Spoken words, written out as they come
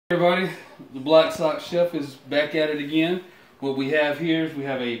Everybody, the Black Sox Chef is back at it again. What we have here is we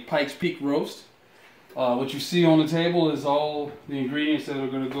have a Pikes Peak roast. What you see on the table is all the ingredients that are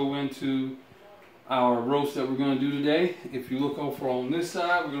going to go into our roast that we're going to do today. If you look over on this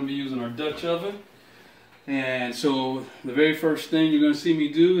side, we're going to be using our Dutch oven. And so the very first thing you're going to see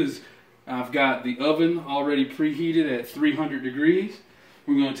me do is I've got the oven already preheated at 300 degrees.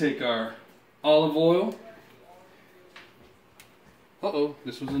 We're going to take our olive oil. Uh-oh,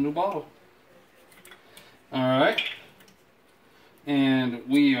 this was a new bottle. Alright. And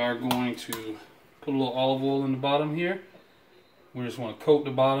we are going to put a little olive oil in the bottom here. We just want to coat the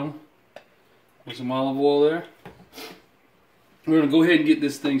bottom with some olive oil there. We're going to go ahead and get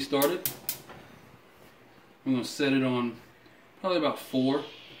this thing started. I'm going to set it on probably about 4.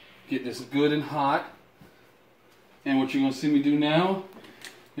 Get this good and hot. And what you're going to see me do now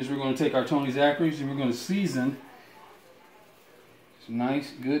is we're going to take our Tony Zachary's and we're going to season some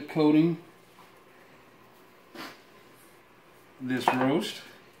nice good coating this roast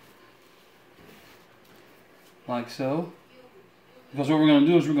like so, because what we're going to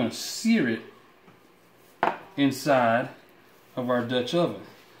do is we're going to sear it inside of our Dutch oven.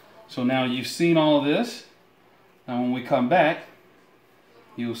 So now you've seen all of this. Now when we come back,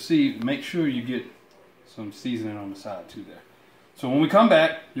 you'll see, make sure you get some seasoning on the side too there. So when we come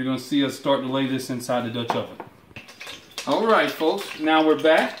back, you're going to see us start to lay this inside the Dutch oven. Alright folks, now we're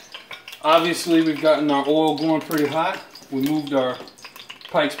back. Obviously we've gotten our oil going pretty hot. We moved our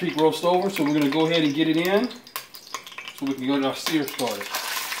Pikes Peak roast over, so we're going to go ahead and get it in so we can get our sear started.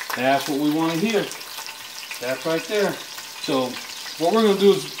 That's what we want to hear. That's right there. So what we're going to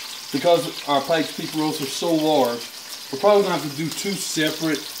do is, because our Pikes Peak roasts are so large, we're probably going to have to do 2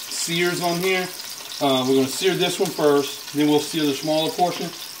 separate sears on here. We're going to sear this one first, then we'll sear the smaller portion.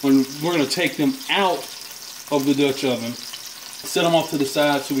 When we're going to take them out of the Dutch oven, set them off to the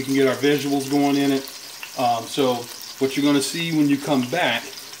side so we can get our vegetables going in it. So what you're going to see when you come back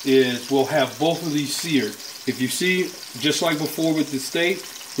is we'll have both of these seared. If you see, just like before with the steak,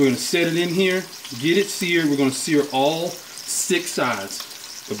 we're going to set it in here, get it seared. We're going to sear all 6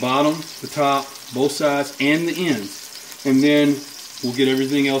 sides, the bottom, the top, both sides, and the ends. And then we'll get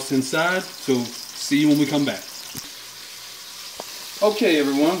everything else inside. So see you when we come back. Okay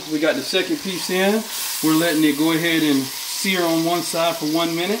everyone, we got the second piece in. We're letting it go ahead and sear on one side for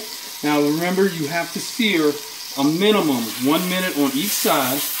 1 minute. Now remember, you have to sear a minimum 1 minute on each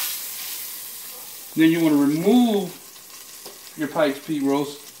side. Then you want to remove your Pikes Peak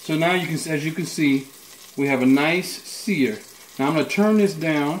roast. So now you can, as you can see, we have a nice sear. Now I'm going to turn this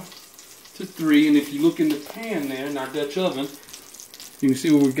down to 3, and if you look in the pan there in our Dutch oven, you can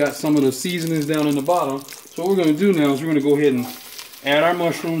see where we've got some of the seasonings down in the bottom. So what we're going to do now is we're going to go ahead and add our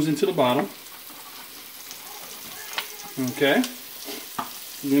mushrooms into the bottom. Okay.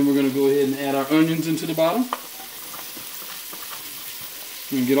 And then we're going to go ahead and add our onions into the bottom.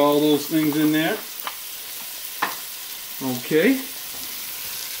 And get all those things in there. Okay.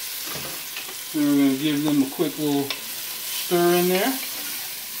 Then we're going to give them a quick little stir in there.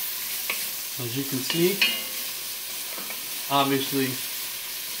 As you can see, obviously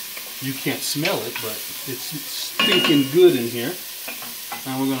you can't smell it, but it's stinking good in here.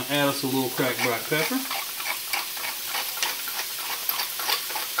 Now we're going to add us a little cracked black pepper.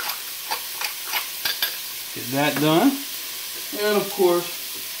 Get that done. And of course,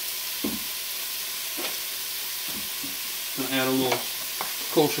 I'm going to add a little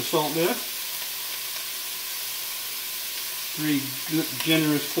kosher salt there. 3 good,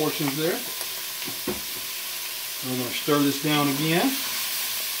 generous portions there. We're going to stir this down again.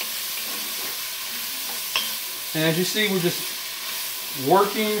 And as you see, we're just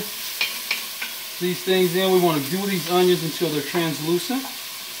working these things in. We want to do these onions until they're translucent.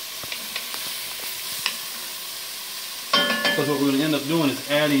 Because what we're going to end up doing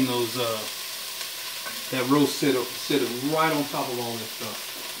is adding those that roast sit right on top of all this stuff.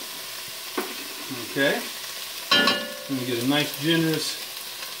 Okay. And you get a nice generous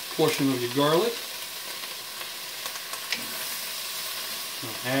portion of your garlic.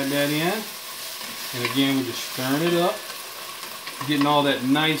 Add that in. And again, we're just stirring it up. Getting all that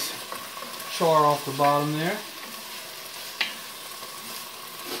nice char off the bottom there.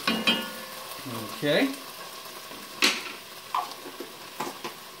 Okay.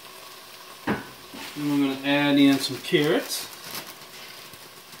 And we're going to add in some carrots.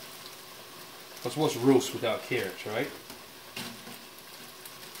 Because what's roast without carrots, right?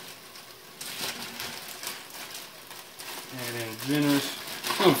 Add in generous.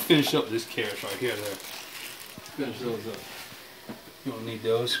 I'm going to finish up this carrots right here. There. Finish those up. You don't need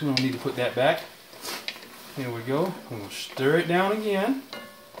those. We don't need to put that back. Here we go. I'm going to stir it down again.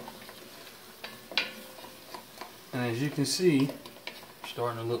 And as you can see, it's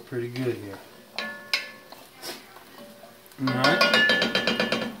starting to look pretty good here. Alright.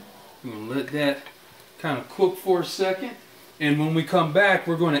 I'm going to let that kind of cook for a second. And when we come back,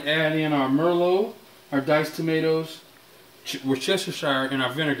 we're going to add in our Merlot, our diced tomatoes, Worcestershire, and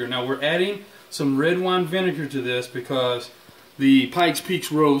our vinegar. Now we're adding some red wine vinegar to this because the Pikes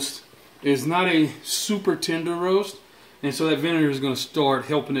Peak roast is not a super tender roast. And so that vinegar is going to start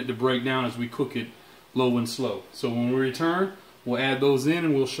helping it to break down as we cook it low and slow. So when we return, we'll add those in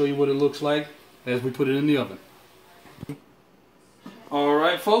and we'll show you what it looks like as we put it in the oven.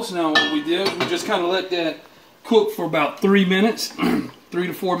 Alright folks, now what we did, we just kind of let that cook for about 3 minutes, 3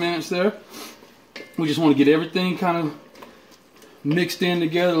 to 4 minutes there. We just want to get everything kind of mixed in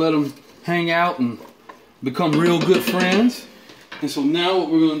together, let them hang out and become real good friends. And so now what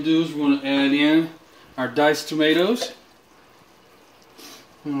we're going to do is we're going to add in our diced tomatoes.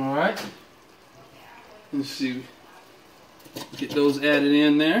 Alright. Let's see. Get those added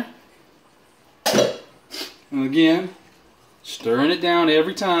in there. And again, stirring it down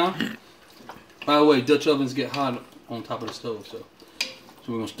every time. By the way, Dutch ovens get hot on top of the stove, so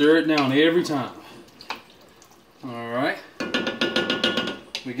we're going to stir it down every time. Alright.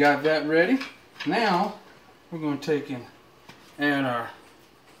 We got that ready. Now, we're going to take and add our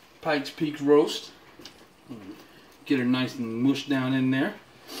Pikes Peak roast. Get her nice and mushed down in there.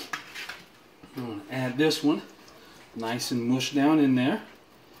 I'm going to add this one. Nice and mushed down in there.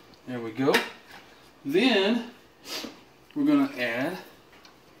 There we go. Then, we're going to add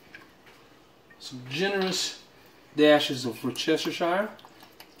some generous dashes of Worcestershire.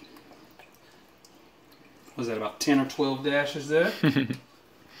 Was that about 10 or 12 dashes there?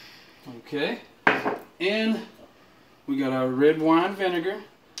 Okay. And we got our red wine vinegar.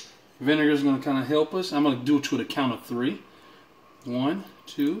 Vinegar is going to kind of help us. I'm going to do it to the count of 3. 1,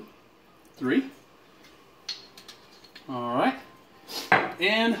 2, 3. Alright.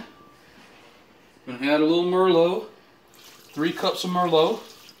 And I'm going to add a little Merlot. 3 cups of Merlot.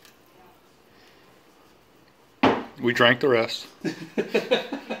 We drank the rest.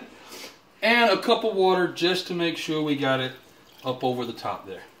 And a cup of water just to make sure we got it up over the top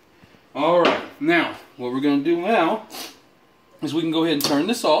there. Alright, now what we're going to do now is we can go ahead and turn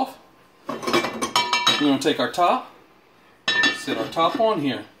this off. We're going to take our top, set our top on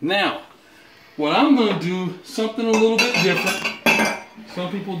here. Now, what I'm going to do, something a little bit different. Some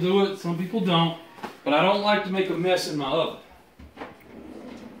people do it, some people don't. But I don't like to make a mess in my oven.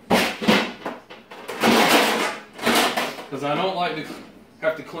 Because I don't like to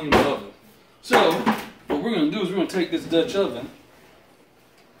have to clean the oven. So, what we're going to do is we're going to take this Dutch oven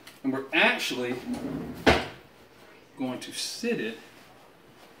and we're actually going to sit it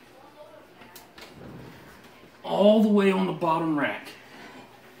all the way on the bottom rack.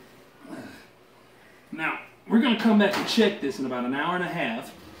 Now, we're going to come back and check this in about an hour and a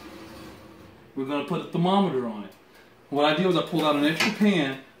half. We're going to put a thermometer on it. What I did was I pulled out an extra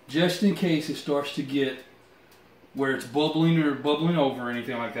pan just in case it starts to get where it's bubbling or bubbling over or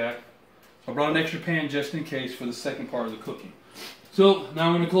anything like that. So I brought an extra pan just in case for the second part of the cooking. So now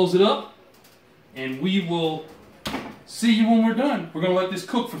I'm going to close it up and we will see you when we're done. We're going to let this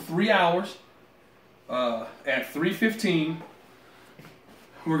cook for 3 hours at 315.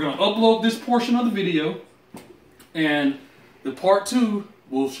 We're going to upload this portion of the video and the part 2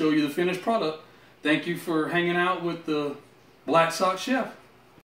 will show you the finished product. Thank you for hanging out with the Black Sox Chef.